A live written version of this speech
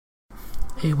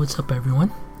Hey, what's up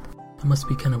everyone? It must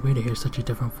be kind of weird to hear such a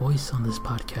different voice on this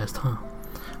podcast, huh?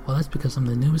 Well, that's because I'm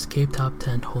the newest KTop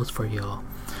 10 host for y'all.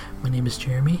 My name is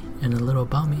Jeremy, and a little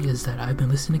about me is that I've been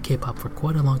listening to K-pop for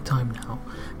quite a long time now,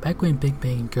 back when Big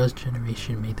Bang and Girls'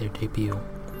 Generation made their debut.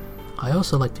 I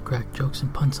also like to crack jokes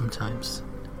and puns sometimes.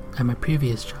 At my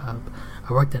previous job,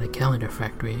 I worked at a calendar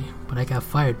factory, but I got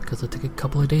fired because I took a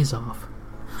couple of days off.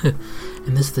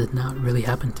 And this did not really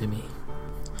happen to me.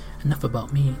 Enough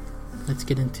about me. Let's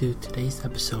get into today's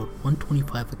episode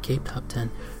 125 of KTop 10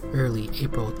 early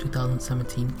April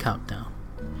 2017 countdown.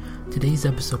 Today's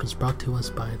episode is brought to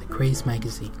us by The Craze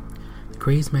Magazine. The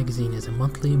Craze Magazine is a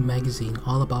monthly magazine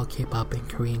all about K-pop and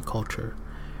Korean culture,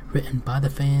 written by the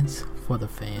fans for the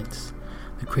fans.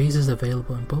 The Craze is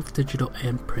available in both digital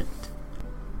and print.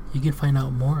 You can find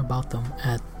out more about them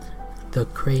at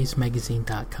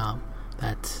thecrazemagazine.com.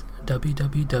 That's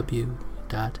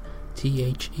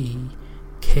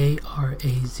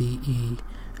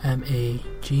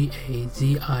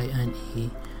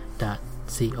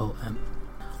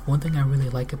One thing I really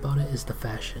like about it is the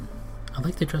fashion. I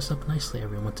like to dress up nicely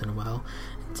every once in a while,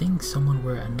 and seeing someone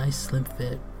wear a nice slim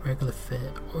fit, regular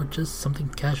fit, or just something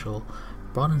casual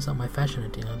broadens out my fashion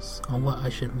ideas on what I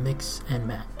should mix and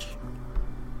match.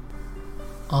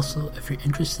 Also, if you're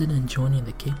interested in joining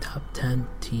the KTop 10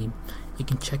 team, you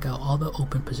can check out all the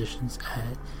open positions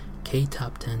at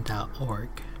ktop10.org.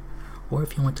 Or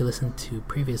if you want to listen to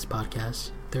previous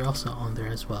podcasts, they're also on there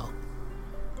as well.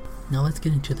 Now let's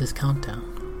get into this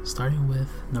countdown, starting with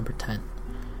number 10,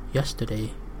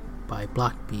 Yesterday by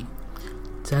Block B.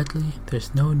 Sadly,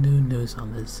 there's no new news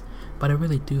on this, but I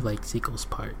really do like Zico's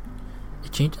part.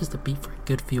 It changes the beat for a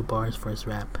good few bars for his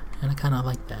rap, and I kinda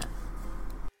like that.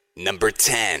 Number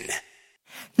 10.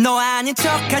 너 아닌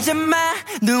척하지 마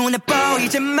눈에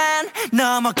보이지만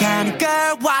넘어가는 걸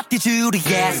What did you do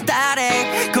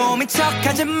yesterday 고민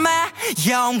척하지 마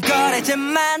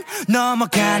영거래지만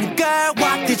넘어가는 걸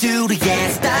What did you do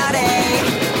yesterday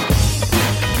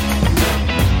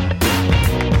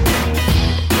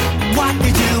What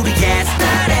did you do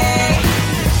yesterday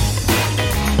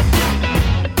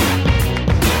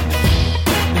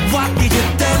What did you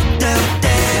do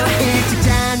일찍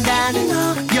잔다는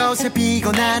너 요새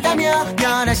피곤하다며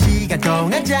 11시간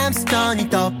동안 잠쓰더니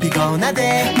또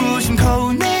피곤하대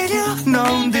무심코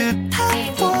내려놓은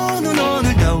듯한 폰은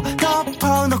오늘도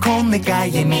덮어놓고 내가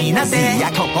예민하대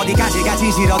야코 어디까지가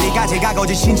진실 어디까지가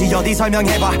거짓인지 어디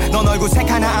설명해봐 넌 얼굴 색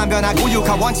하나 안 변하고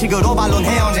육하 원칙으로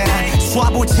반론해 언제나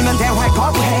쏴붙이면 대화를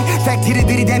거부해 팩트를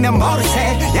들이대면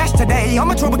모르세 Yesterday all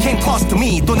my trouble came close to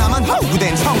me 또 나만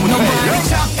허구된 청문회 너만의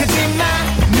척하지마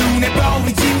눈에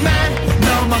보이지만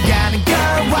넘어가는 걸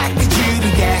What did you do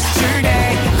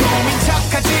yesterday 고민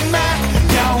척하지마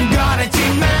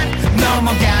영거래지만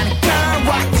넘어가는 걸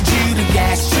What did you do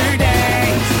yesterday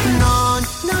넌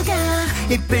너가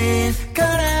이쁜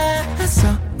거라서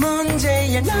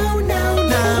문제야 No no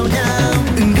no no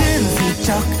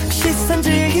은근슬쩍 시선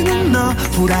즐기는 너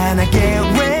불안하게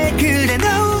왜 그래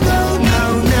No no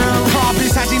no no 프로필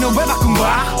사진은 왜 바꾼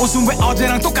거야 옷은 왜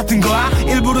어제랑 똑같은 거야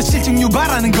일부러 실증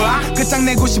유발하는 거야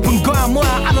끝장내고 싶은 거야 뭐야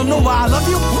I don't know why I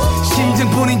love you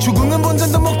심증뿐인 죽음은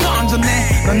본전도 못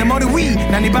던졌네 넌 내 머리 위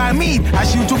난 네 발 밑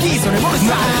아쉬운 쪽이 손에 모르겠어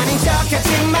너 아닌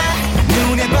척하지마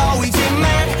눈에 보이지만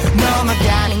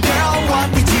넘어가는 girl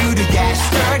What did you do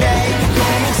yesterday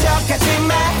고민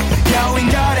척하지마 여인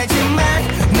거래지만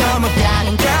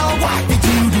넘어가는 girl What did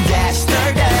you do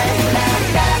yesterday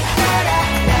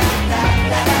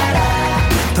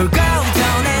돌고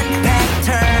도는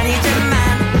패턴이지만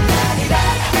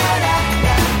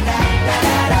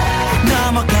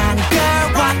넘어가는 girl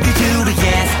What did you do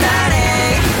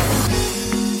yesterday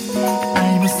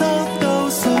알면서도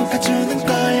속아주는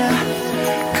거야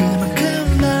그만큼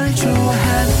널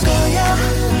좋아하는 거야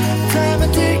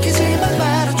다만 들키지만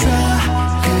말아줘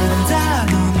그럼 다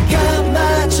눈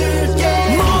감아줄게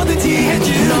뭐든지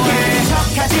해줄게 너의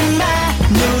척하지마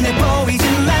눈에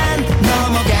보이지만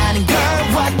넘어가는 걸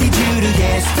What did you do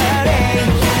yesterday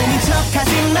고민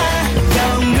척하지마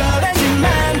영거래지만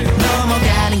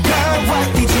넘어가는 걸 What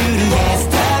did you do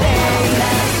yesterday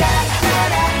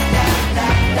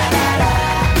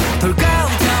돌고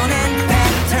도는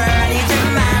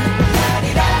패턴이지만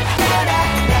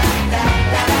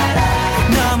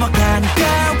넘어가는 걸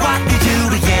What did you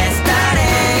do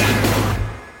yesterday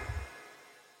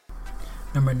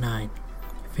Number 9,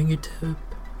 Fingertip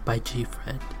by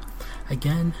G-Fred.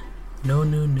 Again, no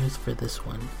new news for this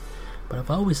one, but I've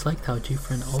always liked how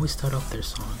G-Fred always start off their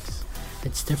songs.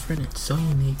 It's different and so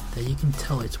unique that you can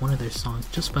tell it's one of their songs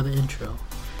just by the intro.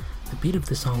 The beat of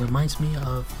the song reminds me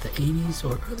of the 80s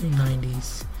or early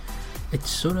 90s it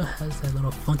sort of has that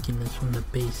little funkiness from the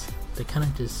bass that kind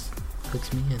of just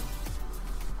hooks me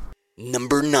in.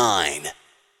 Number 9.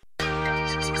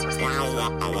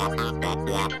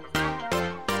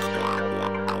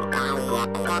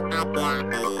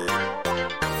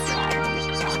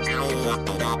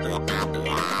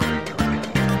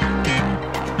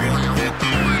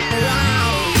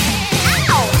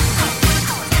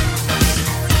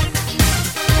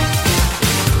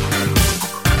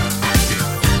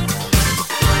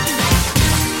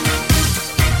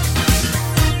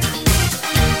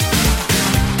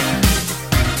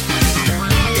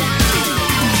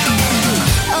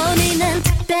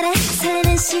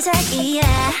 시작이야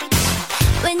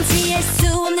왠지 알 수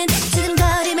없는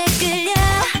두근거림에 끌려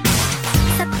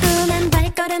사뿐한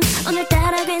발걸음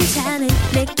오늘따라 괜찮은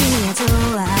느낌이야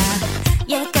좋아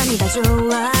예감이 다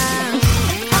좋아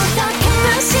어떻게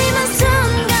한심한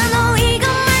순간 이건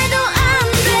말도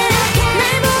안 돼 날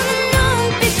보는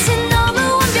눈빛이 너무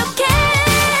완벽해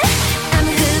아무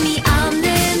흠이 없는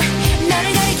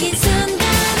너를 가리킨 순간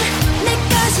내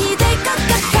것이 될 것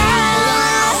같아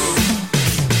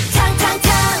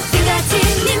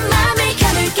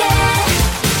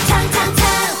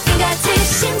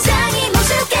심장이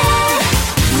멈출게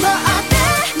뭐 어때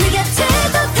네 곁에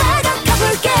더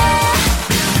다가가볼게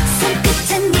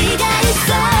손끝엔 네가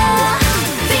있어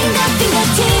Finger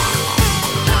fingertip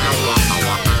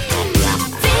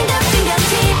Finger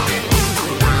fingertip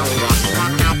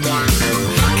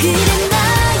그래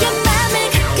너의 맘을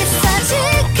갖겠어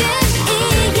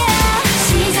지금이야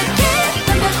시작해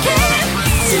반복해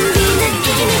준비는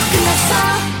이미 끝났어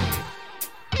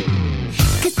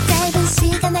그 짧은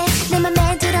시간에 내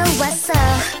맘에 들어왔어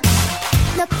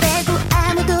너 빼고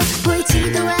아무도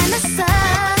보이지도 않았어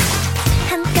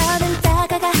한 걸음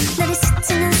다가가 나를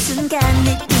스치는 순간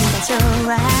느낌이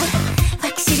좋아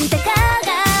확실히 다가가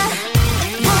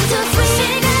 1, 2, 3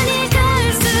 시간이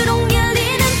갈수록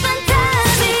열리는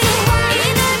판타지 이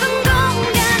넓은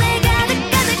공간에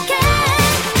가득해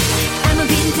아무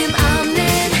빈틈 없는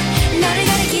너를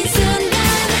가리킨 순간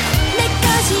내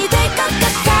것이 될 것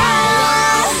같아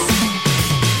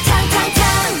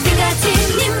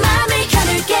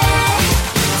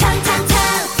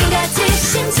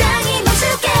심장이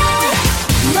멈출게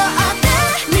뭐 어때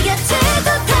네 곁에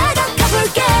더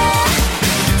다가가볼게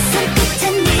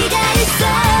손끝엔 네가 있어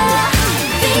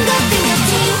Finger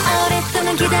fingertip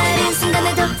오랫동안 기다린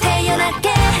순간에도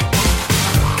태어날게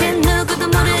그 누구도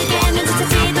모르게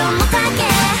눈치채지도 못하게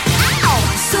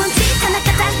손짓 하나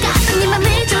까딱까 네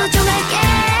맘을 조종할게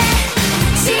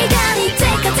시간이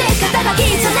째까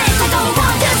다가기 전에 다가온 1, 2,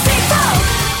 3, 4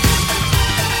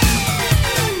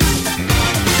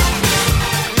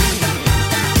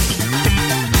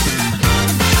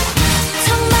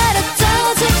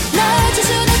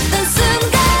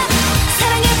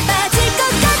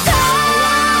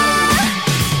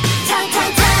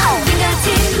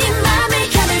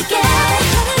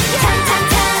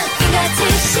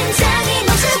 심장이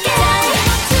멈출게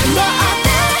뭐 어때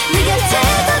네 곁에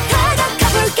더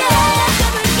다가가볼게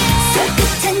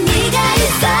손끝엔 네가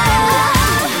있어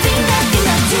Finger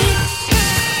fingertip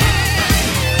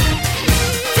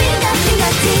Finger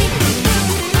fingertip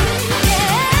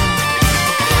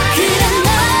그래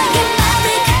너의 맘을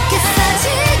갖겠어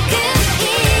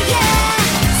지금이야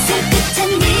손끝엔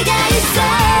네가 있어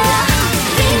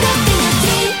Finger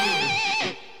fingertip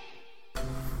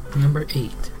Number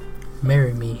 8.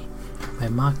 Marry Me by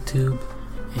Maktub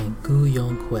and Gu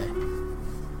Yong-hwae.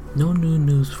 No new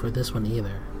news for this one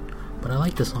either, but I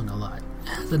like the song a lot. It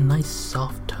has a nice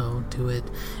soft tone to it,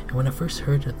 and when I first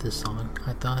heard of this song,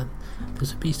 I thought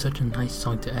this would be such a nice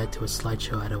song to add to a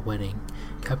slideshow at a wedding,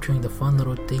 capturing the fun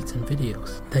little dates and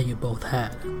videos that you both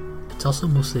had. It's also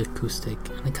mostly acoustic,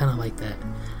 and I kind of like that,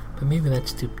 but maybe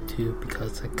that's too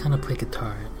because I kind of play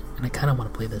guitar, and I kind of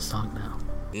want to play this song now.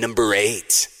 Number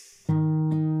 8.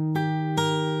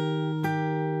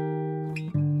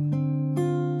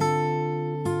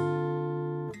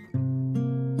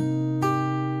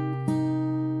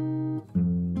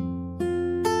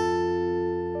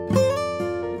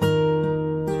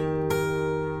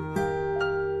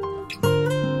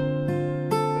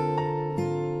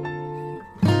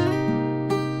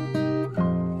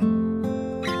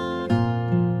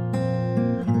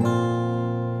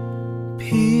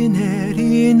 비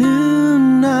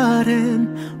내리는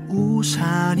날엔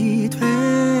우산이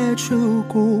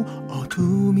돼주고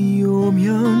어둠이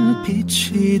오면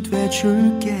빛이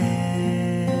돼줄게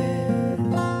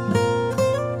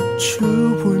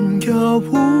추운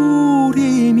겨울이면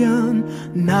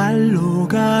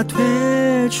난로가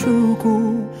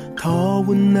돼주고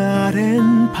더운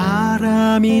날엔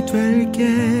바람이 될게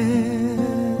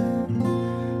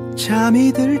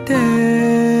잠이 들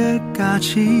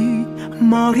때까지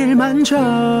머리를 만져줄게.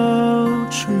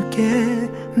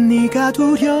 네가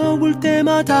두려울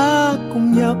때마다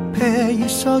꼭 옆에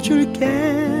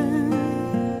있어줄게.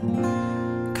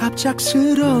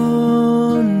 갑작스러운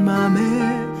맘에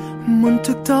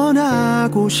문득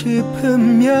떠나고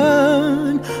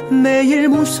싶으면 내일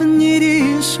무슨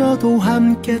일이 있어도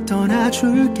함께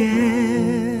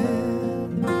떠나줄게.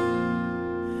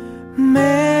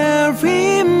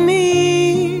 Marry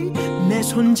me, 내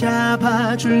손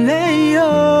잡아줄래요?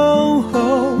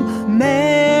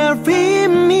 Marry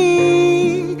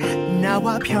me,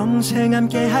 나와 평생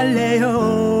함께 할래요?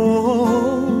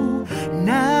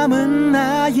 남은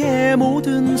나의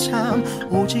모든 삶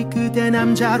오직 그대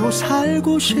남자로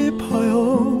살고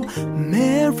싶어요.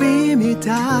 Marry me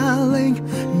darling,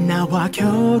 나와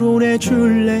결혼해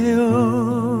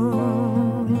줄래요?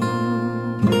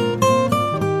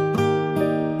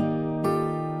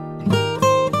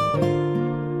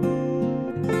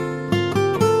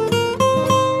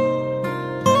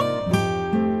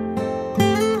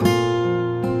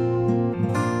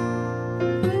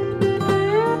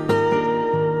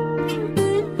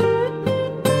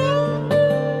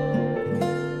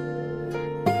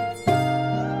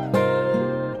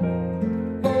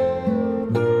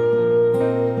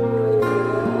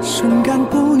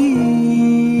 순간뿐이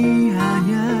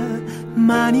아냐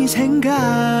많이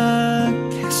생각했어.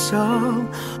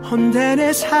 헌데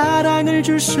내 사랑을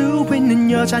줄 수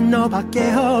있는 여잔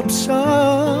너밖에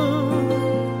없어.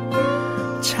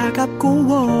 차갑고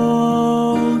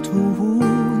어두운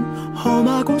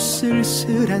험하고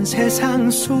쓸쓸한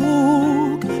세상 속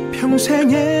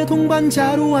평생의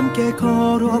동반자로 함께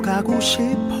걸어가고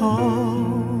싶어.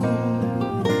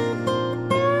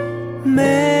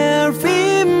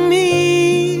 Marry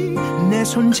me, 내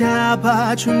손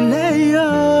잡아줄래요?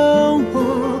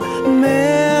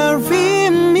 Marry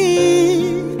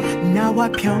me, 나와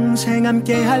평생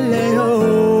함께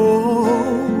할래요?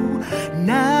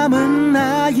 남은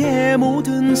나의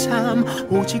모든 삶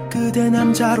오직 그대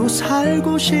남자로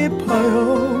살고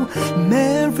싶어요.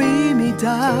 Marry me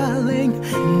darling,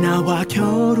 나와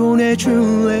결혼해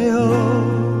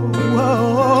줄래요?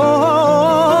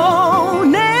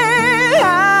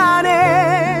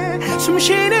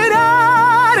 숨쉬는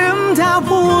아름다운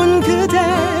그대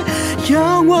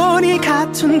영원히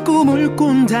같은 꿈을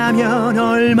꾼다면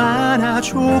얼마나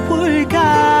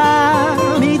좋을까.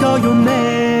 믿어요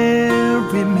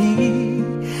Marry me,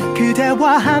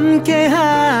 그대와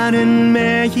함께하는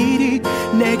매일이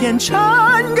내겐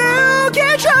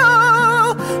천국이죠.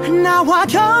 나와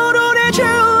결혼해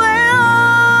줄래요?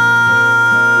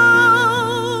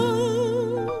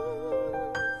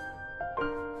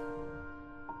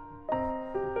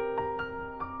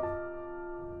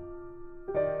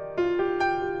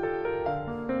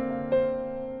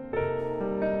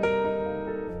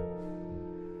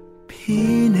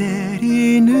 비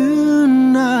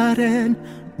내리는 날엔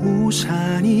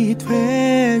우산이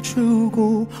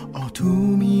돼주고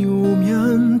어둠이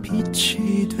오면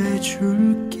빛이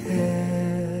돼줄게.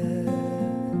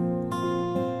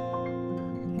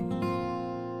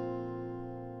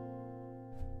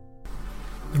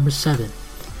 Number 7,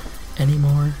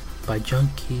 Anymore by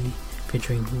Junkie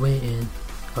featuring Way In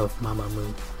of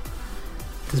Mamamoo.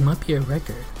 This might be a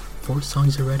record. 4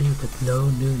 songs already with no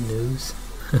new news.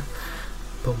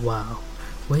 But wow,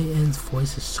 Wei In's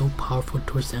voice is so powerful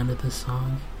towards the end of this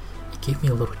song. It gave me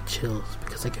a little chills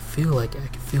because I could feel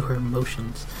her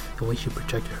emotions, the way she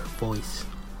projected her voice.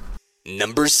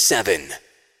 Number 7.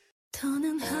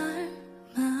 더는 할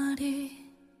말이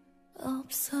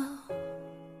없어.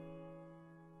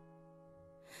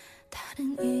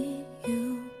 다른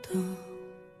이유도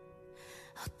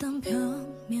어떤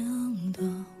변명도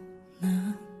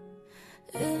난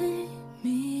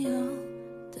의미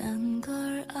없단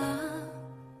걸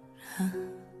알아.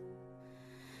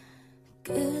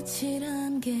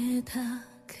 끝이란 게 다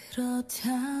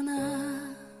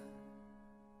그렇잖아.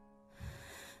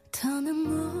 더는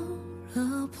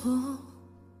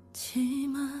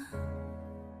물어보지마.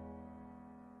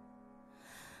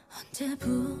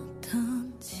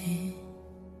 언제부턴지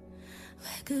왜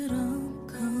그런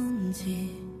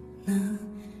건지 난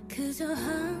그저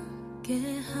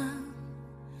함께한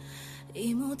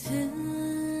이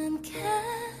모든 게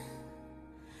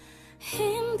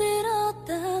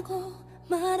힘들었다고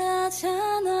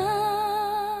말하잖아.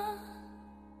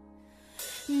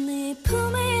 네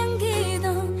품에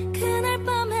안기던 그날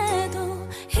밤에도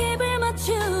입을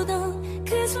맞추던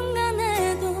그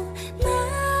순간에도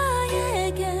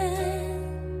나에게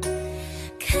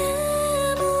그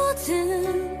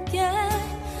모든 게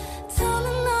더는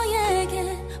너에게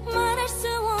말할 수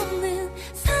없는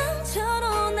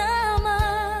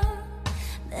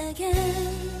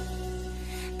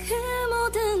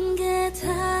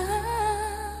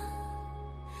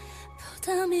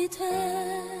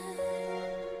돼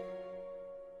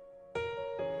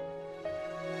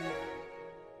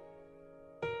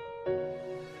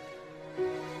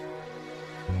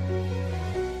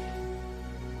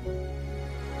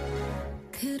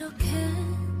그렇게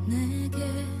내게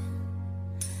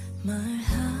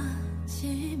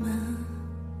말하지마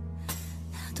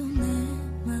나도 내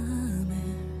맘을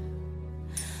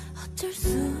어쩔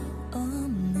수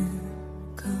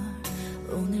없는 걸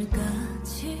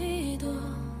오늘까지도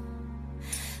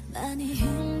많이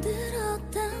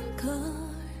힘들었단 걸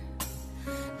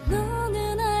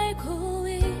너는 알고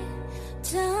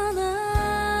있잖아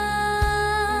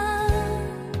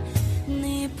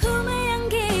네 품에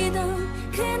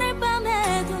안기던 그날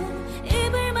밤에도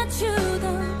입을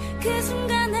맞추던 그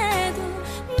순간에도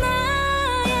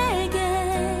나에게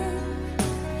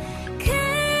그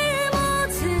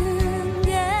모든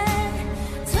게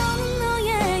더는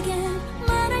너에게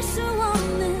말할 수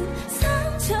없는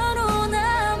상처로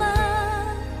남아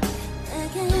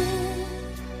내게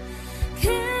그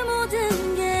모든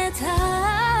게 다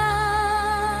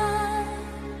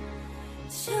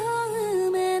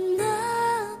처음엔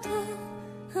나도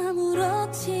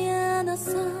아무렇지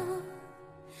않았어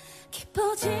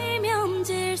깊어지면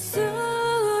질수록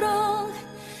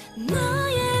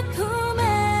너의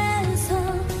품에서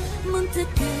문득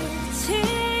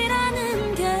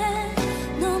끝이라는 게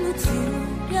너무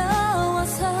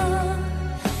두려워서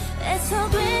애써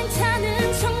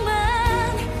괜찮은 척만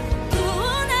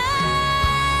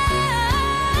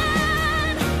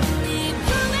네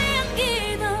품에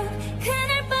안기던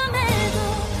그날 밤에도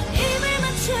입을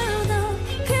맞추던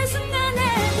그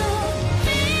순간에도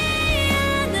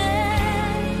미안해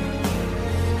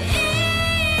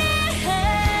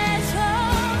이해해줘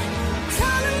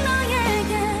더는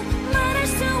너에게 말할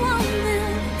수 없는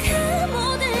그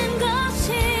모든 것이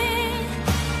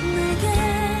내게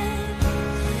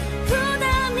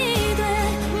부담이 돼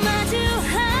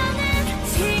마주하는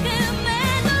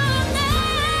지금에도 난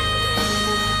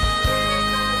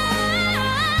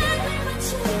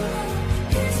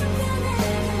그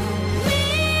순간에도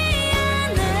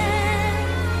미안해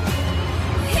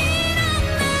이런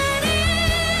말은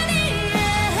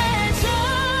이해해줘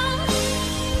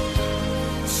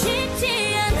쉽지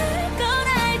않을 걸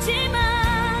알지만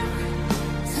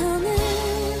더는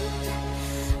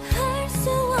할 수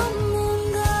없는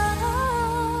걸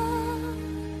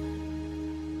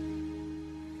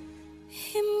이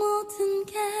모든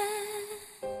게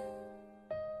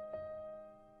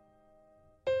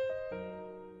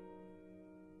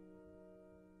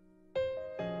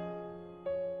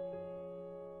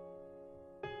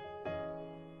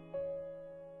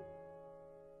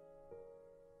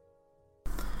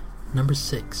Number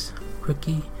 6,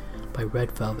 Rookie by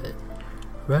Red Velvet.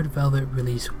 Red Velvet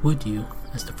released Would You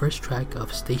as the first track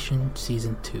of Station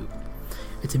Season 2.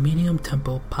 It's a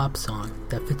medium-tempo pop song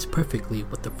that fits perfectly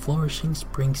with the flourishing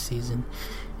spring season,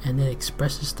 and it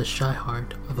expresses the shy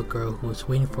heart of a girl who is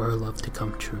waiting for her love to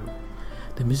come true.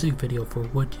 The music video for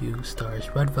Would You stars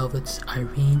Red Velvet's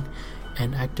Irene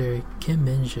and actor Kim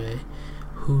Min-jae,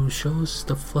 who shows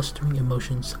the flustering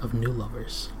emotions of new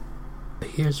lovers.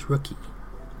 Here's Rookie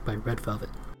by Red Velvet.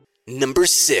 Number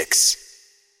 6.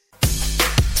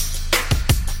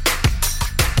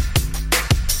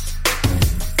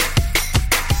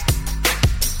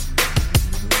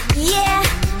 Yeah,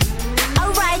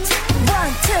 alright,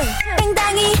 1, 2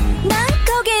 땡당이 난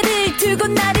고개를 들고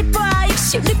나를 봐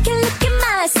역시 looking looking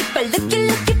my super looking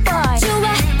looking boy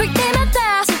좋아 볼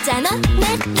때마다 진짜 넌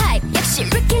내 타입 역시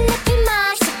looking looking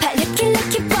my super looking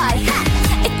looking boy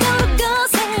이토록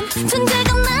거센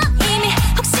존재가 난 이미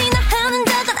혹시나 하는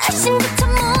자가 아침부터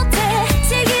못해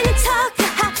즐기는 척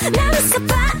나 웃어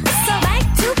봤어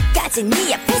말투까지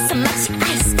네 앞에서 마치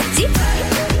아이스까지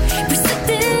벌써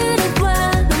들어봐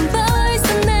넌 벌써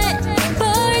내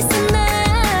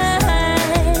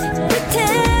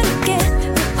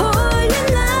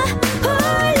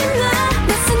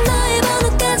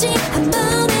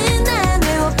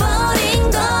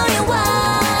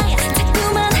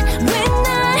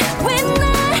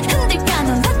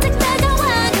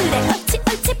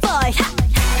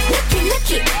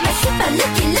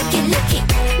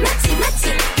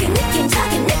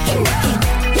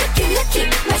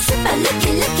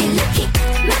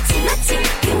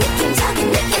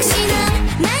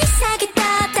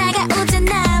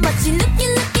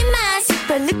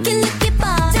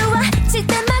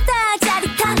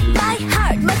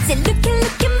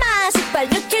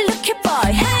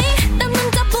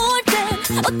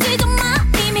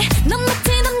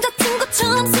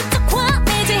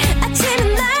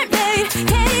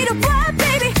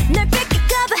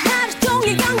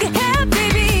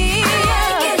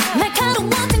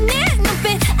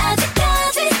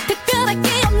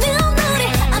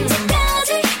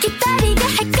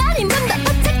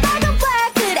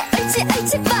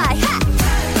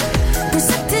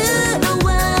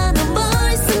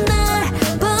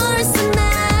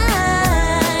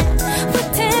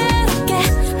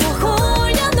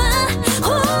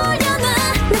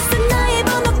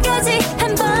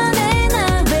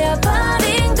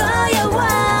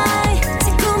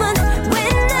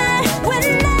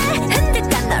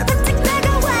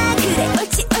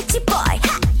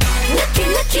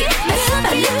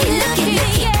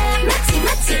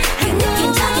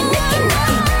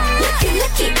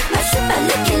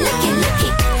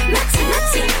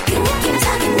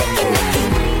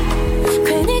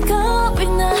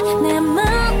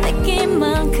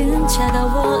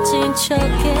차가워진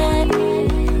척해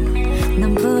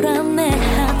넌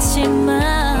불안해하지마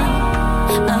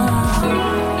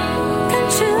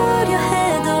감추려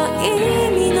해도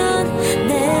이미 넌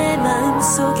내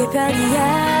마음속의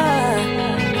별이야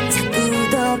자꾸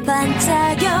더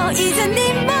반짝여 이제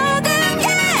네 모든 게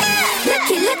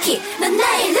Lucky lucky 넌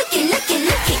나의 lucky lucky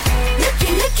lucky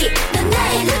Lucky lucky 넌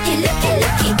나의 lucky lucky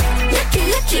lucky Lucky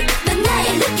lucky 넌 나의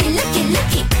lucky lucky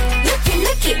lucky Lucky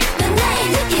lucky 넌 나의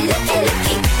lucky lucky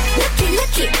lucky Lucky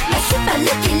lucky 나 super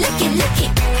lucky lucky lucky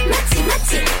마치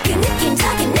마치 그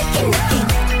느낌적인 느낌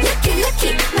Lucky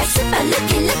lucky 나 super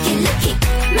lucky lucky lucky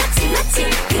마치 마치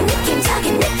그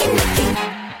느낌적인 느낌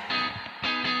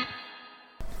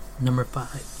Number 5,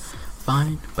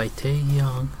 Fine by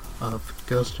Taehyung of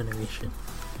Girls' Generation.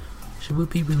 She will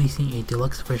be releasing a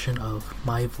deluxe version of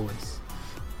My Voice.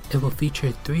 It will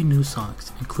feature 3 new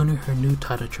songs, including her new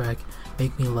title track,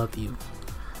 Make Me Love You.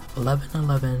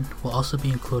 1111 will also be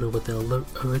included with the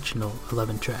original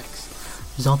 11 tracks,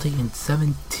 resulting in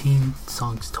 17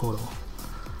 songs total.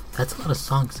 That's a lot of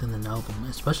songs in an album,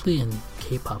 especially in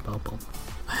K-pop album.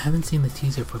 I haven't seen the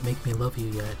teaser for Make Me Love You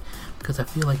yet, because I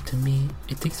feel like to me,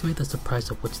 it takes away the surprise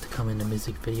of what's to come in the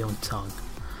music video and song.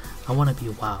 I want to be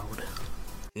wowed.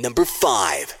 Number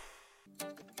 5.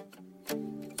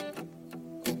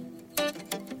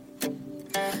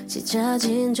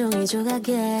 찢어진 종이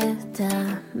조각에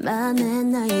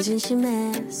담아낸 나의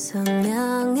진심에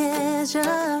선명해져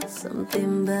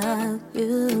Something about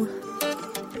you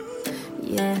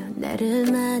Yeah,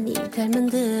 나를 많이 닮은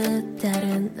듯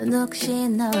다른 넌 혹시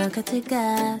나와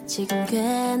같을까 지금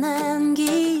괜한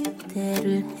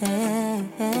기대를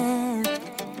해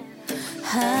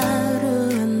하루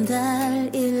한 달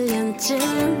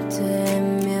 1년쯤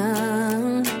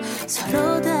되면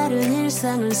서로 다른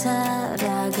일상을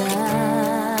살아가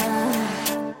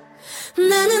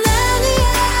나는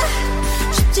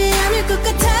아니야 쉽지 않을 것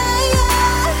같아요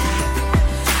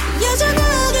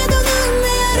여전하게도 넌 내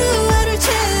하루하루를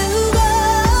채우고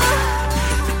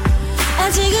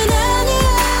아직은 아니야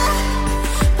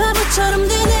바보처럼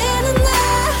되뇌는 나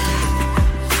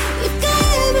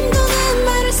입가에 맴도는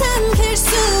말을 삼킬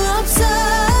수 없어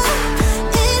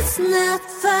It's not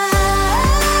fine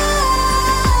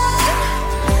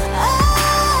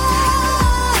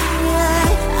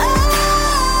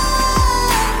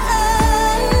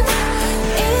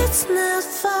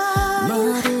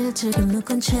지금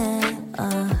묶은 채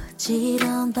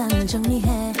어지러운 밤을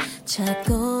정리해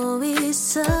찾고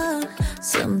있어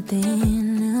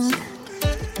Something new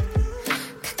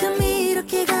가끔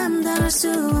이렇게 감당할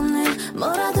수 없는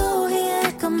뭐라도 해야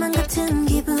할 것만 같은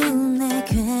기분에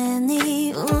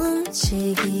괜히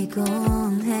움직이곤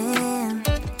해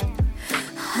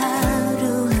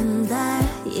하루 한 달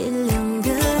 1년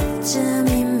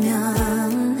그쯤이면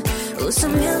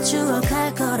웃으며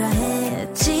추억할 거라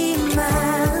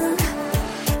했지만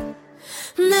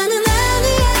나는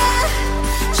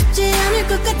아니야 쉽지 않을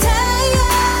것 같아요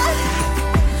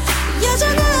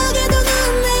여전하게도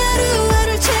넌 내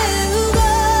하루하루를 채우고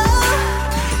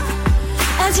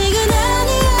아직은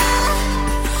아니야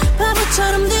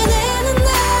바보처럼 되뇌는 나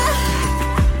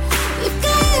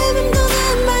입가에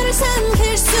맴도는 말을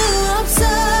삼킬 수 없어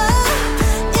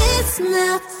It's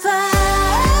not fine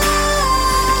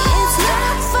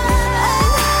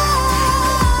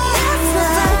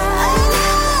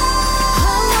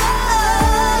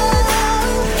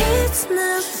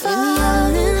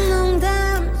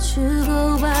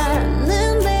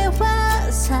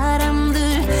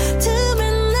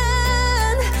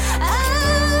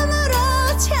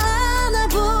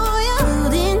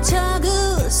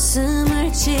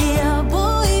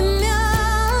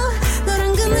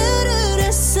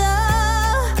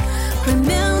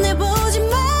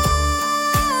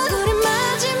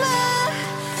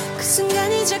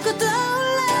자꾸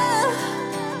떠올라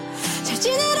잘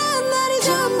지내라는 말이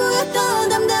전부였던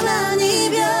담담한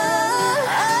이별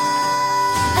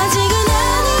아직은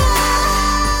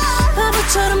아니야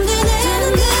바보처럼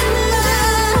되뇌는 그말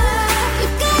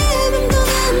입가에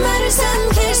맴도는 말을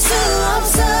삼킬 수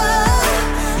없어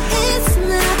It's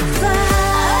not fine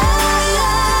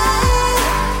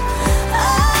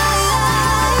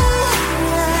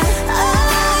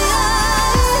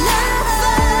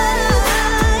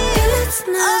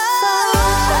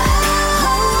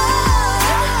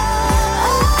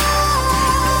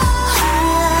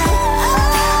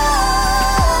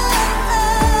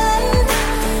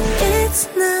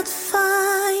It's not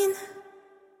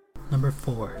Number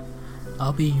 4,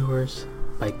 I'll Be Yours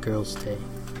by Girls' Day.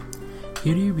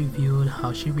 Beauty reviewed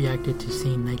how she reacted to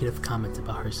seeing negative comments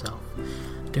about herself.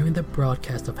 During the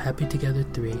broadcast of Happy Together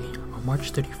 3 on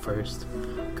March 31st,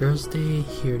 Girls' Day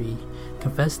Hyuri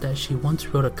confessed that she once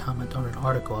wrote a comment on an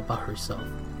article about herself.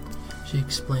 She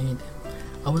explained,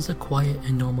 "I was a quiet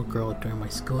and normal girl during my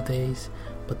school days,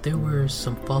 but there were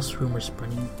some false rumors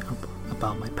spreading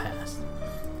about my past.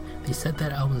 They said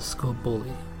that I was a school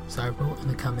bully, so I wrote in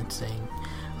the comments saying,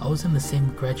 I was in the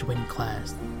same graduating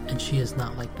class, and she is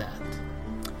not like that."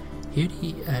 Here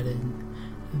he added,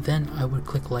 "Then I would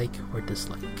click like or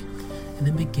dislike." In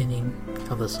the beginning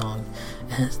of the song,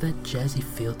 it has that jazzy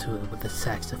feel to it with the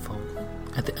saxophone.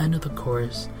 At the end of the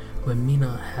chorus, when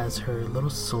Mina has her little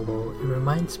solo, it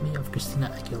reminds me of Christina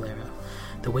Aguilera.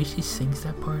 The way she sings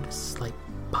that part is like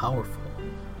powerful.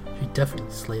 She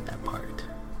definitely slayed that part.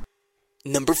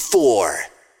 Number 4.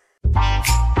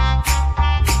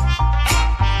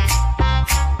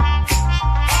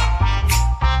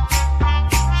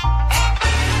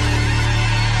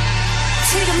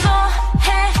 지금 뭐해?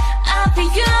 I'll be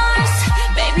yours,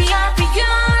 baby I'll be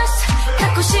yours.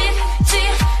 갖고 싶지?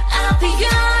 I'll be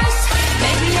yours,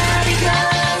 baby I'll be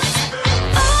yours.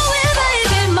 Oh well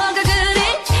baby 뭐가 그리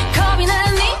겁이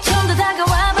나니? 좀 더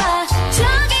다가와봐.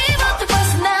 저기부터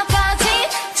벗어나까지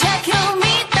Take on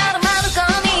me 따로 말할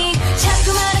거니?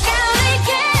 자꾸만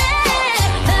헷갈리게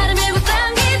나를 밀고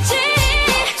당기지.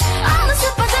 어느새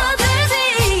빠져들지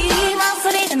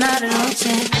망설이는 나를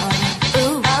놓칠 거야.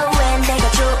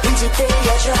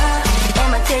 들려줘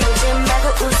애만 들리지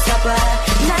말고 웃어봐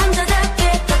남자답게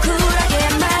더 쿨하게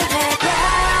말해봐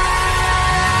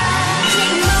지금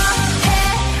뭐해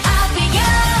I'll be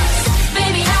yours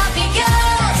baby I'll be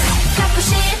yours 갖고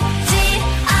싶지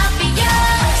I'll be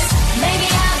yours maybe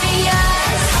I'll be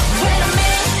yours wait a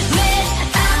minute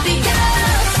I'll be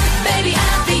yours baby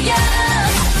I'll be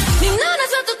yours 네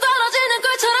눈에서 또 떨어지는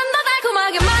꿀처럼 더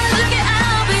달콤하게 말해줄게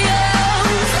I'll be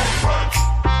yours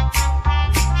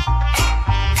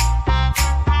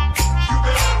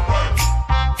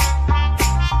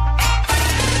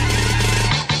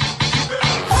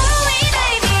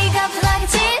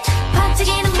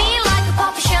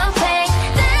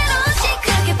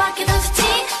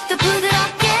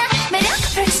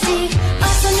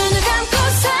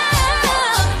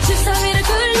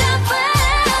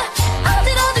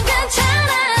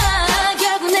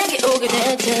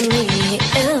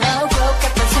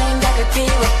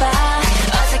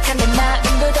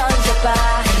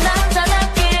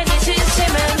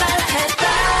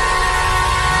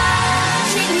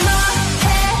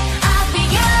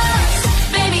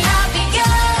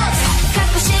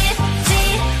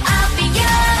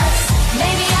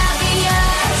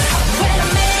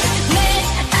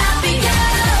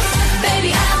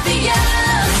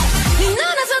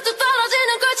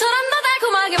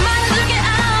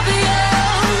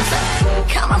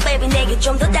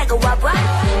좀더 다가와봐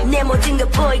내 모든 걸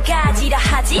보이가지라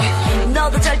하지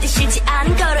너도 절대 싫지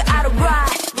않은 거를 알아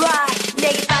right right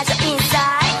내게 빠져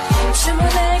inside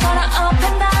주문을 걸어 up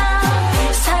and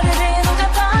down 사르르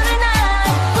녹아버린 날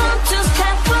one two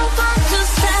step one two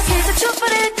step 세상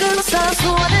촛불을 끄고서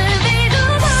소원을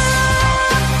이루봐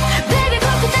baby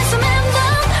코끝에서 맴돈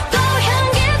또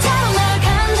향기처럼 날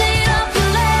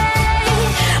간지럽힐래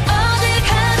어딜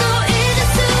가도 잊을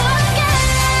수 없게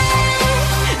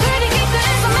baby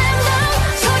귓가에서 맴돈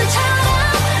소리처럼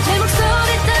내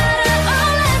목소리 따라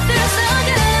all I feel so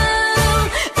good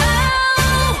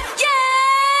oh yeah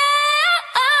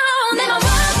oh 내가 원해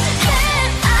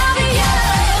I'll be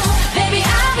yours baby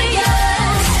I'll be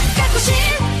yours 갖고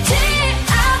싶지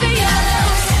I'll be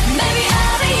yours maybe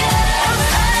I'll be yours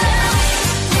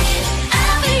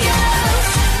I'll be yours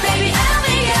baby I'll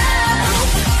be yours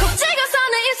꼭 찍어서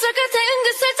내 입술 끝에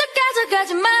은근슬쩍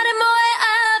가져가지 말해 뭐해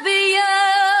I'll be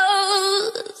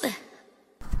yours.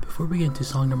 Before we get into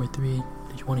song number 3,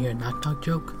 did you want to hear a knock knock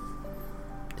joke?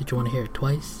 Did you want to hear it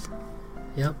twice?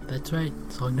 Yep, that's right.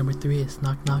 Song number 3 is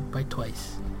Knock Knock by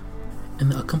Twice. In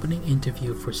the accompanying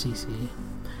interview for CC,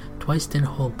 Twice didn't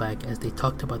hold back as they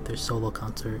talked about their solo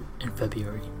concert in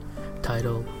February,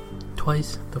 titled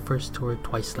Twice, the First Tour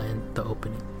Twiceland, the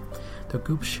opening. The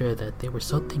group shared that they were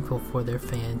so thankful for their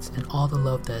fans and all the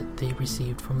love that they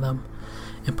received from them.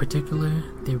 In particular,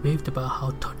 they raved about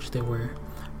how touched they were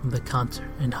from the concert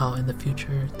and how in the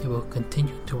future they will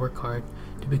continue to work hard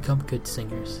to become good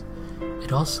singers.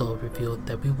 It also revealed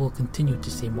that we will continue to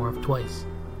see more of Twice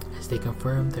as they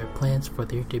confirmed their plans for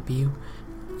their debut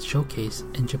showcase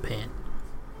in Japan.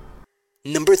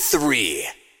 Number 3.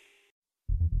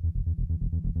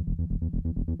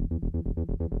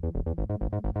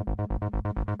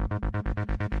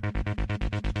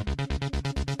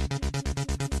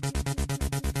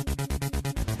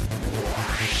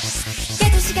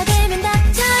 시가 되면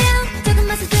닥쳐요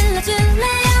조금만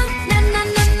서둘러줄래요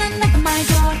난난난난 knock on my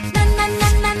door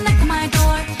난난난난 knock on my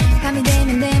door 밤이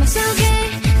되면 내 맘속에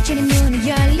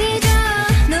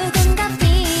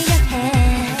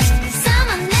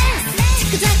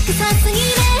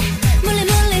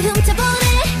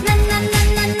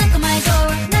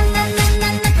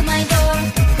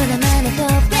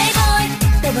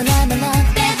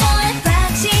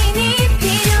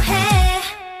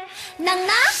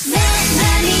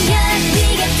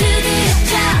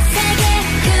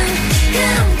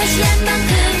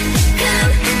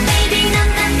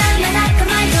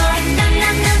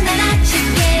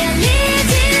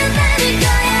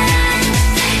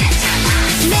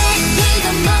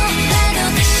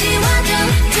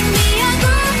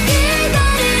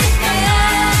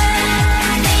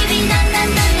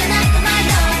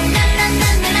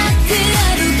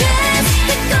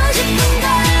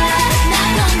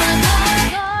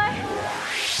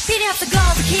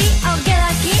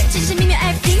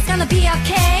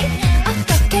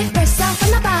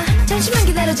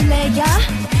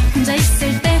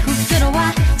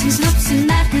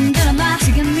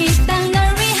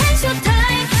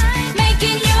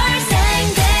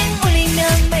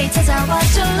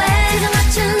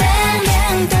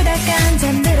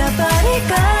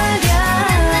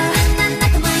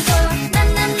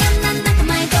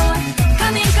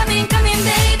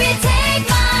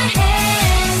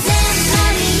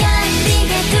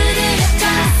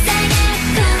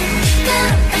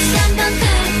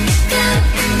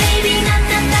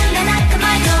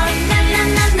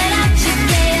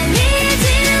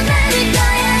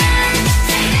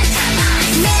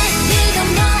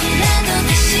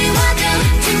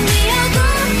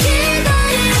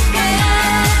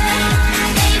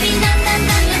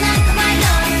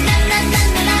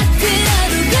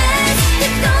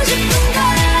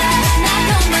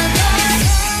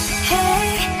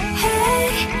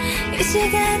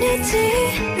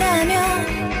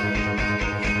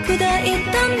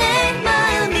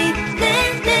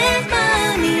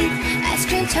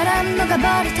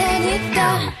녹아버릴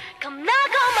테니까 내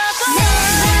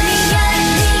맘이야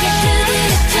네가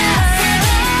두드렸죠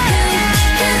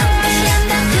다시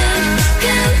한번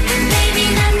baby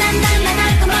난난난난 할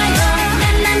거마요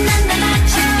난난난난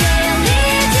쉽게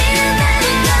열리지 않을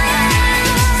거야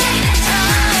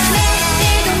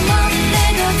내지도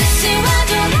못해도 다시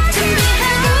와줘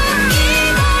준비하고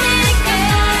기다릴게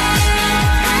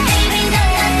baby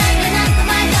난난난난 할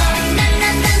거마요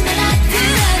난난난난 그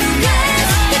하루가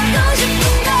잊고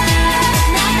싶은걸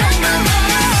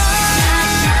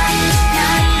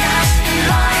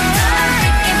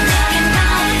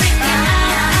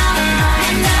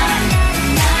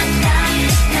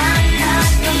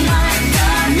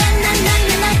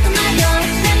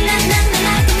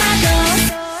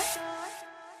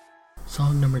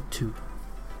Song number 2,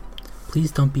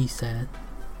 Please Don't Be Sad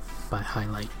by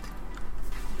Highlight.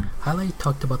 Highlight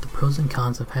talked about the pros and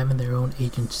cons of having their own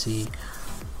agency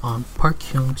on Park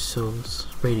Hyung-soo's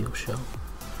radio show.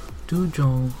 Do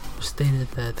Jong stated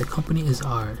that the company is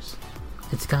ours.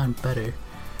 It's gotten better.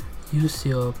 Yoo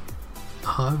Seo,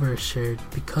 however, shared,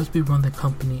 because we run the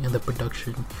company and the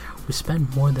production, we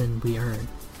spend more than we earn.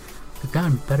 We've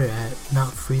gotten better at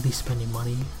not freely spending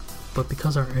money, but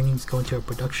because our earnings go into our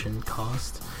production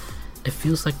cost, it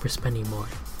feels like we're spending more.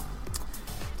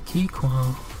 Ki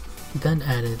Kwon then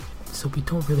added, so we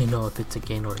don't really know if it's a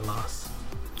gain or a loss.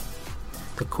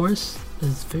 The chorus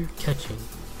is very catchy,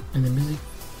 and the music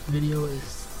video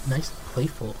is nice and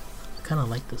playful. I kinda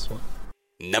like this one.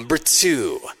 Number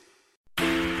 2.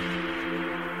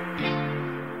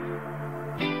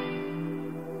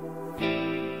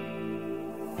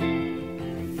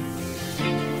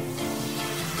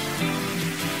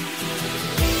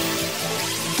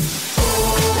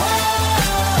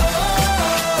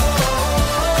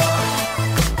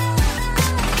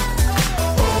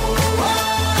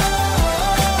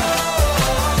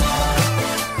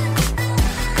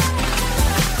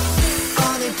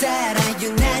 오늘따라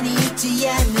유난히 있지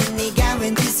않는 네가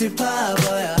왠지 슬퍼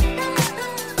보여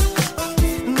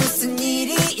무슨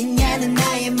일이 있냐는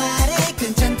나의 말에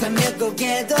괜찮다며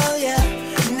고개 돌려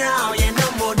너의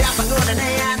눈물에 방울한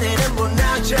내 하늘은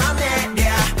무너져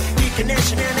내려 이렇게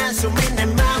내쉬는 한숨이 내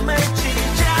맘을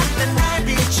찢어 난 나의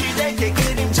빛이 될게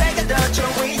그림자가 더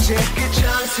좋아 이제 그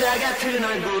천사 같은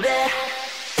얼굴에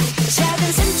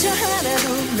작은 상처 하나도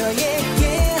너에게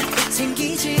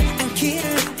생기지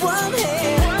않기를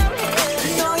원해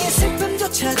너의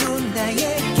슬픔조차도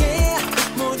나에게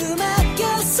모두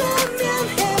맡겼으면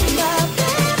해 My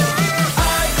baby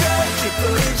얼굴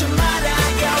찌푸리지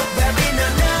말아요 Baby 넌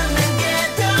웃는 게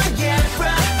더 예뻐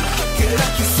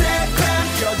그렇게 슬픈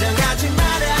표정하지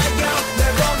말아요 널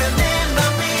보면 내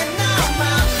맘이 너무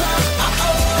아파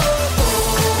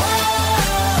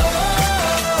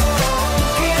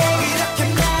그래 이렇게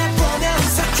날 보면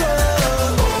웃어줘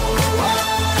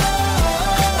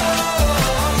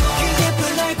그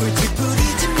예쁜 얼굴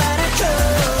찌푸리지 말아줘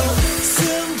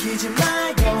숨기지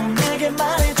말고 내게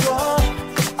말해줘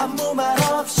아무 말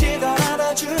없이 널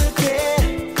안아줄게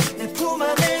내 품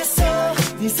안에서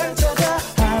네 상처가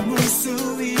아물 수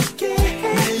있게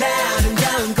늘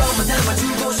아름다운 것만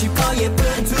담아주고 싶어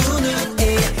예쁜 두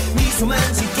눈에 미소만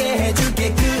짓게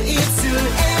해줄게 그 입술에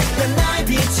난 나의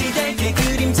빛이 될게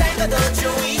그림자가 더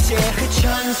좋아 이제 그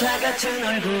천사 같은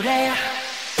얼굴에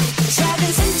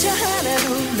작은 상처 하나도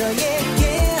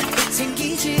너에게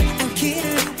생기지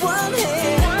않기를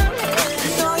원해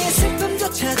너의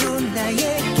슬픔조차도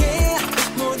나에게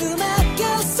모두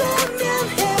맡겼으면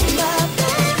해 My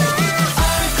baby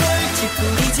얼굴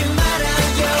찌푸리지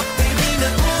말아요 Baby 넌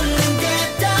웃는 게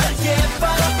더 예뻐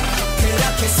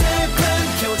그렇게 슬픈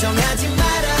표정하지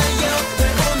말아요 널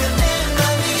보면 내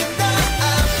맘이 더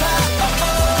아파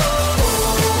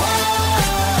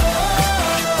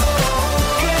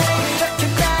그래 이렇게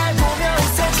날 보며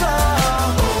웃어줘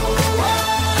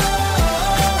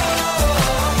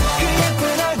그 예쁜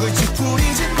얼굴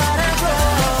찌푸리지 말아줘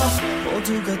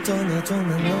모두가 떠나도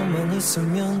난 너만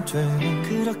있으면 돼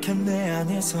그렇게 내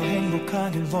안에서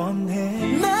행복하길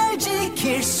원해 널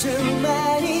지킬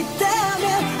수만 있다면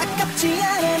아깝지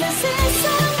않아 난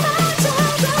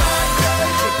세상마저도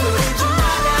찌푸리지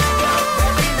말아요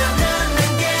Baby 넌 웃는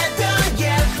게 더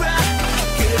예뻐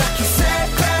그렇게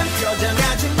슬픈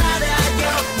표정하지 말아요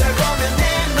널 보면 내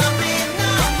맘이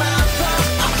너무 아파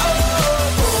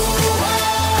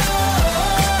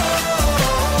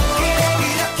그래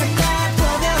이렇게 날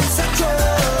보며 웃어줘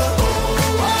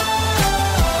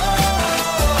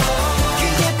그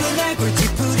예쁜 얼굴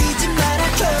찌푸리지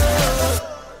말아줘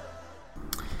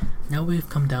Now we've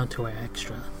come down to our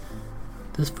extra.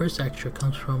 This first extra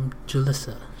comes from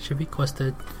Julissa. She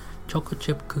requested Choco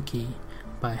Chip Cookie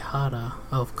by Hara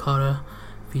of Kara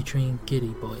featuring Giddy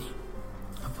Boy.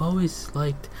 I've always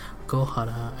liked Go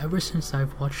Hara ever since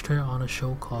I've watched her on a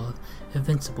show called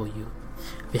Invincible Youth.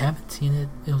 If you haven't seen it,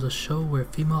 it was a show where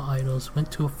female idols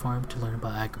went to a farm to learn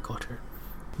about agriculture.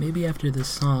 Maybe after this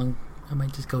song, I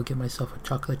might just go get myself a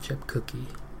chocolate chip cookie.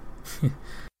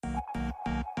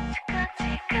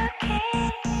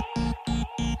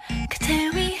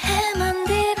 그댈 위해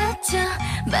만들었죠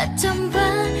맛 좀 봐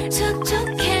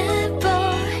촉촉해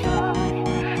boy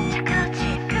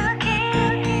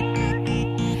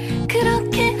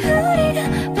그렇게 우리가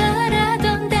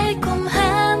바라던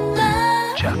달콤한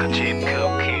맛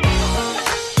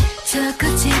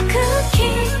초코칩 쿠키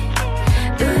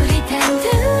우리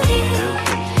단둘이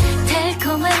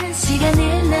달콤한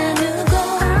시간을 나누고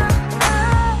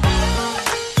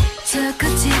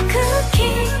초코칩 쿠키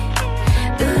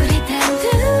우리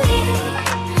단둘이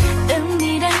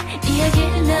은밀한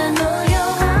이야기를 나눠요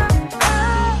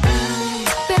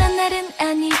특별한 날은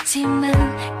아니지만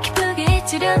기쁘게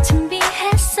해주려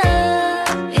준비했어요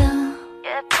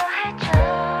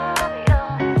예뻐해줘요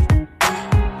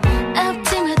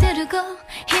앞치마 두르고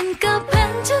힘껏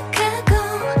반죽하고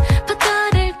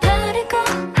버터를 바르고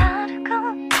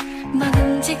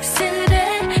먹음직스레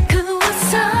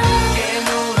구워서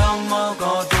깨물어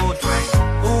먹어도 돼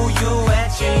우유에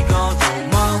찍어도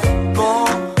먹고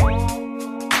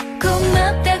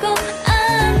고맙다고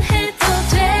안 해도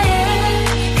돼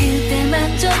그대만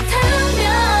좋다면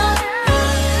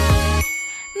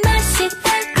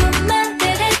맛있다고 말을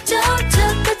해줘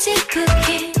초코칩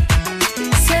쿠키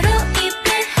서로 입에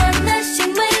하나씩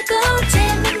물고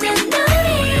재밌는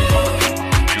놀이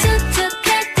촉촉할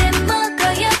때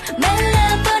먹어요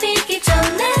말라버리기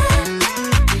전에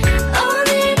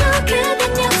오늘도 그댄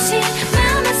역시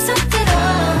맘속대로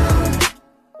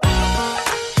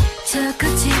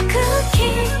초코칩 쿠키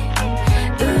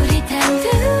우리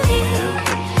단둘이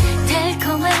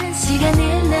달콤한 시간을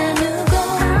나누고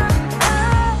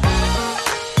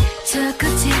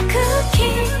초코칩 쿠키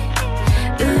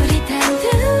우리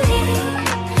단둘이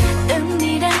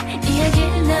은밀한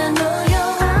이야기를 나눠요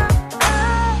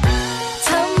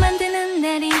처음 만드는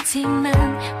날이지만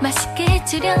맛있게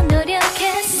해주려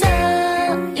노력했어요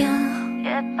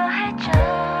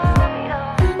예뻐해줘요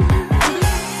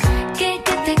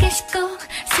깨끗하게 씻고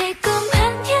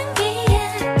새콤한 향기에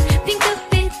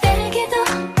핑크빛 딸기도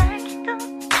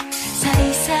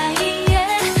사이사이에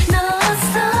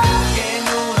넣었어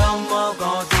깨물어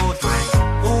먹어도 돼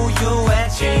우유에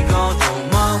찍어도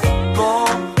먹고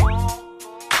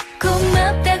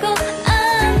고맙다고 안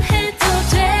해도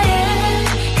돼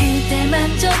그대만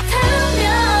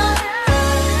좋다면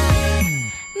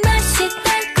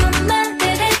맛있다고 말을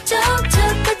해줘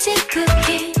초코칩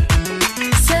쿠키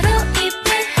서로 입에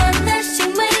하나씩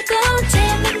물고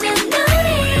재밌는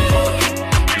놀이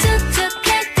촉촉할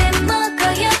때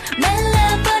먹어요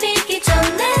말라버리기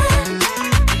전에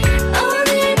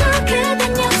오늘도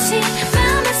그댄 역시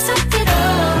맘속대로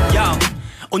Yo,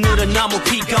 오늘은 너무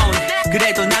피곤해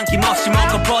그래도 남김없이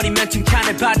먹어버리면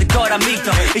칭찬을 받을 거라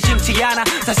믿어 의심치 않아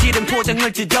사실은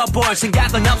포장을 뜯어볼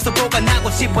생각은 없어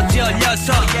보관하고 싶어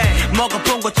쩔려서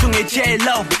먹어본 것 중에 제일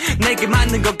low 내게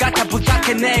맞는 것 같아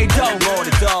부탁해 내일도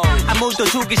아무도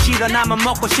주기 싫어 나만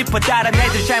먹고 싶어 다른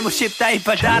애들 잘못 싶다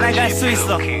이빨 따라갈 수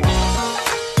있어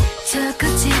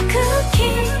초코칩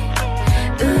쿠키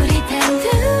우리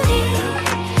단둘이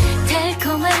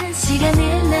달콤한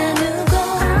시간을 나누고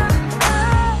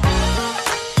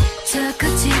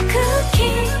초코칩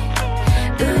쿠키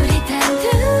우리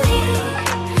단둘이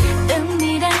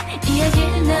은밀한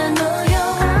이야기를 나눠요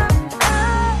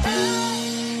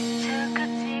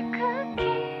초코칩 쿠키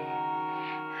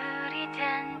우리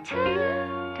단둘이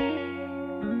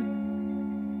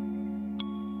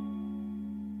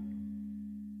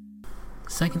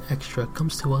Second extra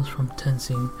comes to us from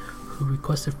Tenzin, who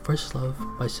requested First Love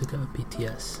by Suga of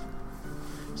BTS.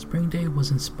 Spring Day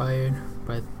was inspired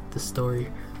by the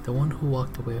story The One Who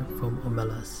Walked Away from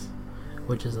Omelas,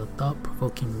 which is a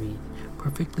thought-provoking read,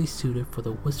 perfectly suited for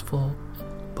the wistful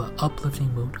but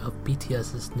uplifting mood of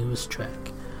BTS's newest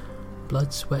track.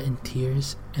 Blood, Sweat and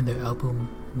Tears and their album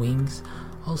Wings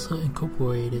also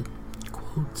incorporated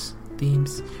quotes,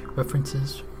 themes,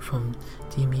 references from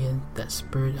Demian that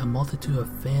spurred a multitude of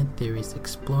fan theories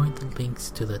exploring the links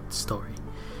to the story.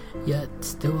 Yet,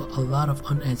 still a lot of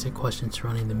unanswered questions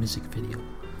surrounding the music video.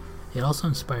 It also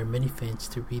inspired many fans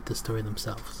to read the story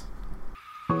themselves.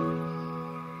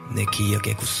 내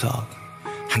기억의 구석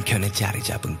한켠에 자리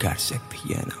잡은 갈색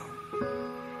피아노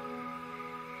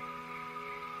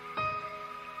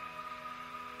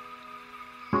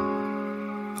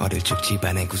어릴 적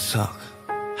집안의 구석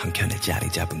한켠에 자리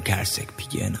잡은 갈색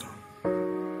피아노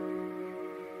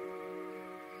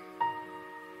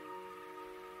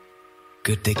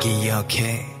그때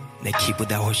기억해 내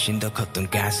키보다 훨씬 더 컸던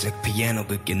갈색 피아노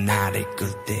그게 나를 이끌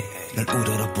때 널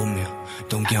우러러보며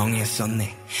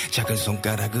동경했었네 작은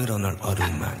손가락으로 널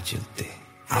어루만질 때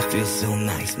I feel so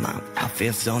nice mom I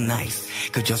feel so nice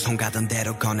그저 손 가던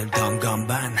대로 거닐던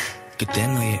건반 그때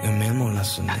너의 의미를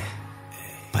몰랐었네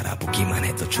바라보기만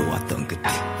해도 좋았던 그때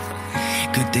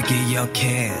그때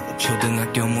기억해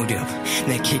초등학교 무렵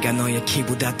내 키가 너의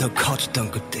키보다 더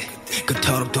커졌던 그때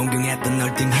그토록 동경했던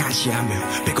널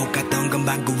등하시하며 배고 갔던 건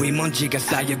방구 위 먼지가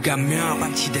쌓여가며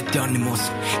방치됐던 네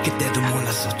모습 그때도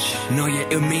몰랐었지 너의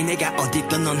의미 내가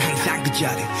어딨던 넌 항상 그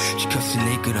자리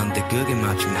지켰으니 그런데 그게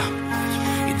마지막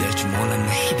이럴 줄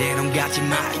몰랐네 이대로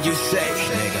가지마 You say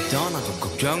내가 떠나도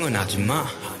걱정은 하지마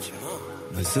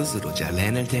넌 스스로 잘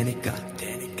해낼 테니까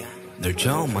널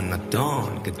처음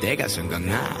만났던 그때가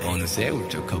생각나 어느새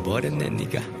훌쩍 커버렸네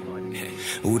네가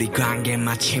우리 관계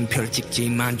마침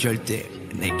펼찍지만 절대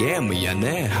내게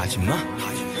미안해 하지마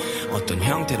어떤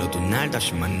형태로도 날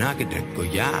다시 만나게 될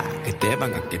거야 그때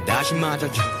반갑게 다시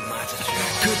맞아줘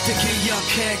그때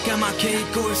기억해 까맣게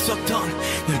잊고 있었던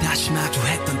널 다시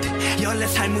마주했던 때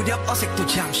 14살 무렵 어색도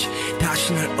잠시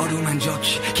다시 널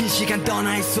어루만졌지 긴 시간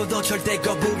떠나 있어도 절대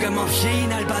거부감 없이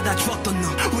날 받아주었던 너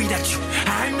Without you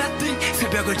I'm nothing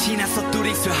새벽을 지나서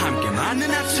둘이서 함께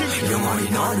맞는 아침 영원히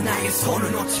넌 나의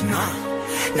손을 놓지 마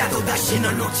나도 다시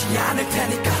널 놓지 않을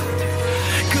테니까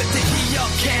그때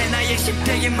기억해 나의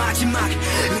 10대의 마지막을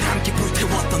함께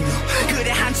불태웠던 너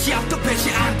그래 한치 앞도 빼지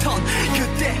않던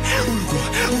그때 울고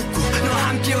웃고 너와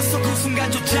함께 웃어 그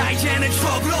순간조차 이제는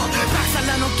추억으로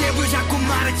박살난 어깨를 잡고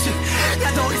말했지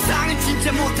나도 더 이상은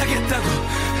진짜 못하겠다고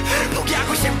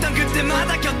포기하고 싶던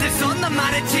그때마다 곁에서 난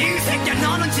말했지 새끼야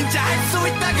너는 진짜 할 수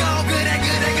있다고 그래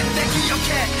그때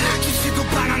기억해 지치고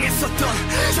방황했었던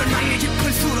절망의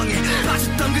깊은 수렁에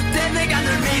빠졌던 그때 내가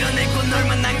널 밀어내고 널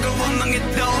만난 걸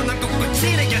원망했던 난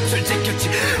꿋꿋이 내 곁을 지켰지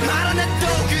말 안 해도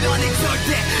그러니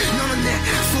절대 너는 내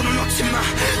손을 놓지 마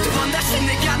두 번 다시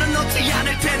내가 널 놓지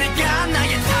않을 테니까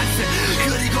나의 탄생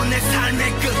그리고 내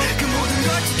삶의 끝 그 모든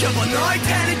걸 지켜봐 너일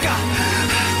테니까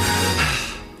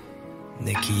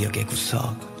내 기억의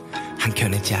구석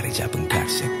한켠에 자리 잡은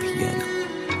갈색 피아노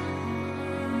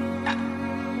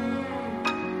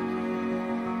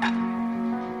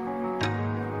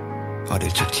어릴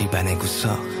적 집안의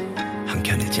구석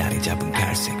한켠에 자리 잡은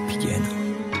갈색 피아노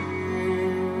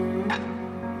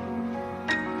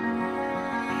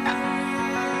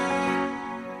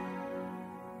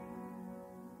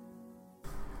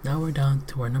Now we're down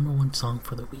to our number one song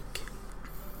for the week.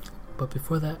 But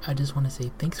before that, I just want to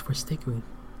say thanks for sticking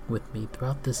with me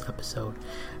throughout this episode,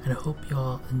 and I hope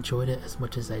y'all enjoyed it as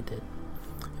much as I did.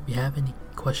 If you have any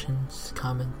questions,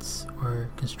 comments, or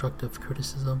constructive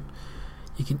criticism,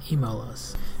 you can email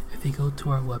us if you go to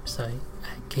our website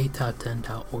at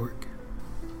ktop10.org.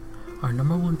 Our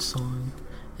number one song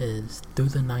is Through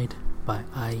the Night by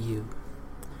IU.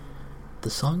 The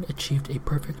song achieved a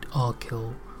perfect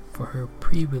all-kill for her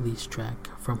pre-release track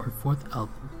from her fourth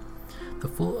album. The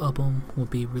full album will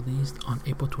be released on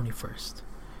April 21st.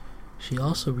 She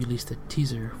also released a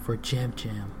teaser for Jam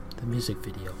Jam, the music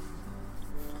video.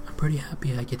 I'm pretty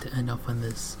happy I get to end off on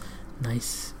this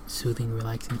nice, soothing,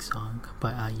 relaxing song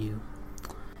by IU.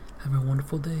 Have a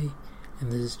wonderful day,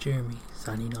 and this is Jeremy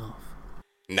signing off.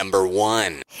 Number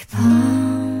 1.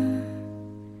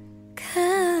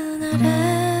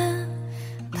 그날의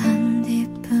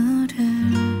반딧불을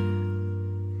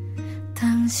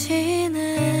당신은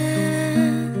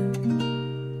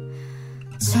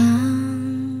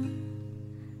참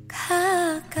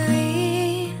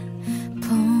가까이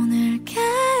보낼게요.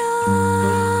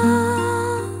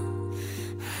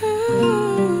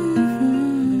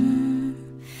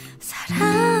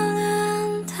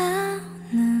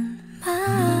 사랑한다는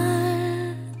말해요.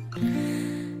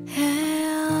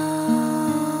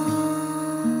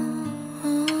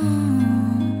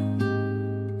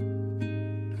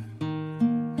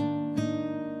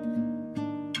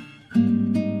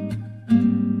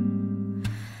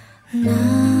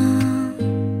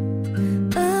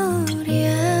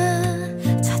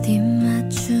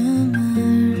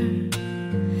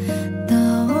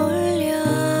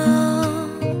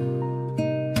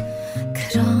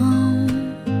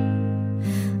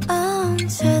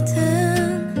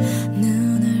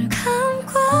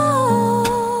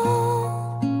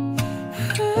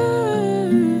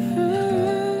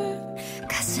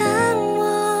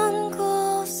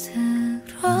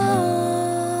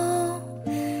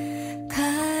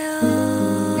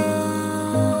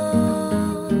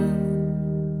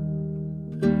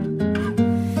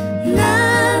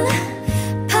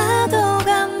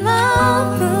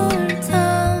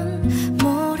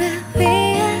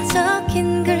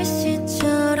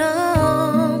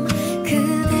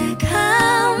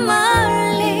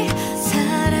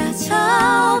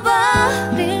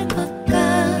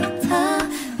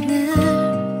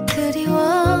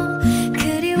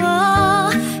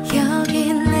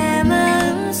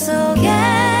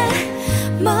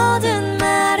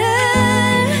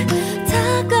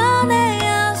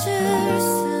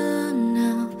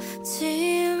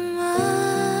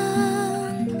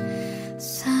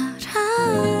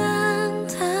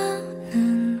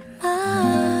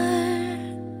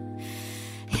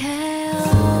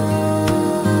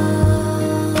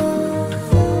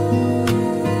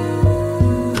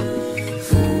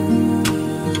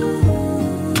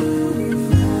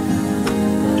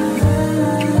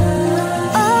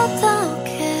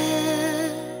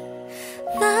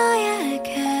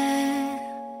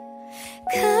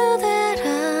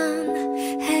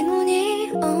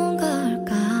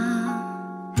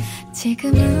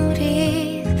 지금 우리